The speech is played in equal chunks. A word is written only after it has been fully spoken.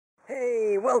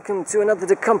Hey, welcome to another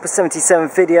The Compass 77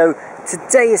 video.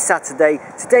 Today is Saturday,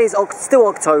 today is still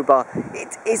October,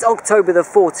 it is October the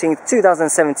 14th,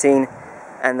 2017,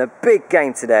 and the big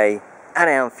game today at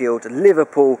Anfield,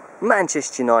 Liverpool,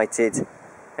 Manchester United,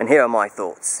 and here are my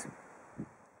thoughts.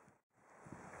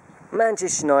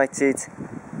 Manchester United,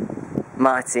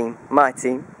 my team,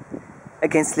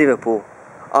 against Liverpool,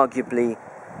 arguably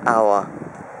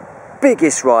our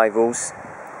biggest rivals,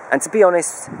 and to be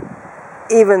honest,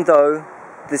 even though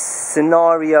the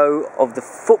scenario of the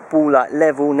football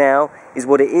level now is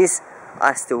what it is,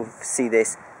 I still see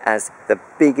this as the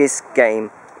biggest game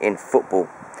in football.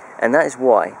 And that is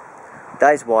why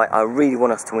I really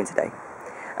want us to win today.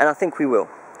 And I think we will.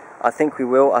 I think we're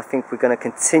going to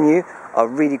continue our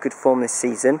really good form this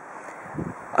season.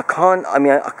 I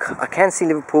can see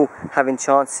Liverpool having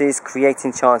chances,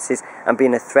 creating chances and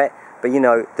being a threat. But you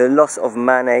know, the loss of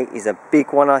Mane is a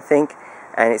big one, I think.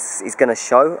 And it's going to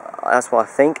show. That's what I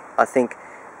think. I think,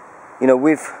 you know,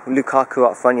 with Lukaku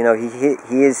up front, you know,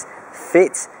 he is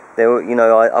fit.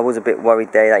 I was a bit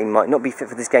worried there that he might not be fit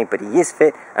for this game, but he is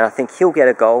fit, and I think he'll get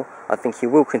a goal. I think he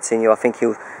will continue. I think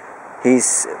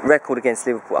his record against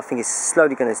Liverpool, I think, is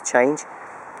slowly going to change.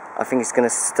 I think it's going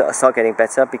to start getting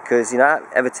better because, you know,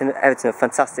 Everton, a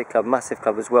fantastic club, massive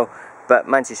club as well. But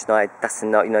Manchester United, that's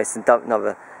another, you know, it's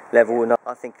another level.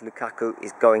 I think Lukaku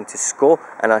is going to score,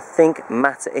 and I think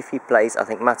Mata, if he plays, I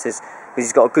think Mata's, because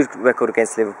he's got a good record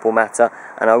against Liverpool, Mata,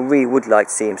 and I really would like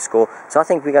to see him score. So I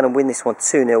think we're going to win this one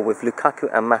 2-0 with Lukaku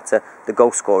and Mata, the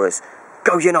goal scorers.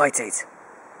 Go United!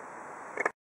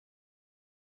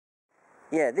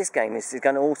 Yeah, this game is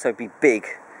going to also be big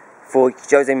for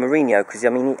Jose Mourinho, because I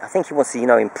mean, I think he wants to, you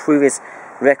know, improve his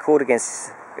record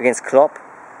against Klopp.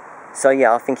 So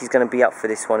yeah, I think he's going to be up for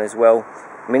this one as well.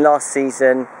 I mean, last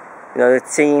season, you know, the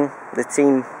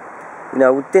team, you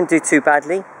know, didn't do too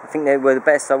badly. I think they were the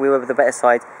best side. We were the better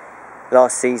side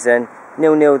last season.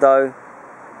 0-0 though,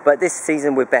 but this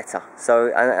season we're better.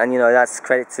 So, and you know, that's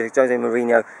credit to Jose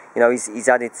Mourinho. You know, he's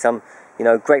added some, you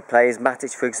know, great players.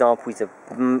 Matic, for example, he's a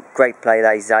great player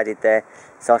that he's added there.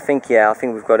 So I think, yeah, I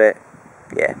think we've got it.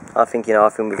 Yeah, I think, you know, I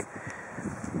think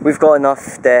we've got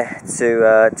enough there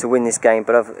to win this game.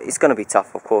 But it's going to be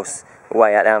tough, of course,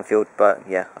 away at Anfield. But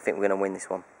yeah, I think we're going to win this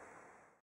one.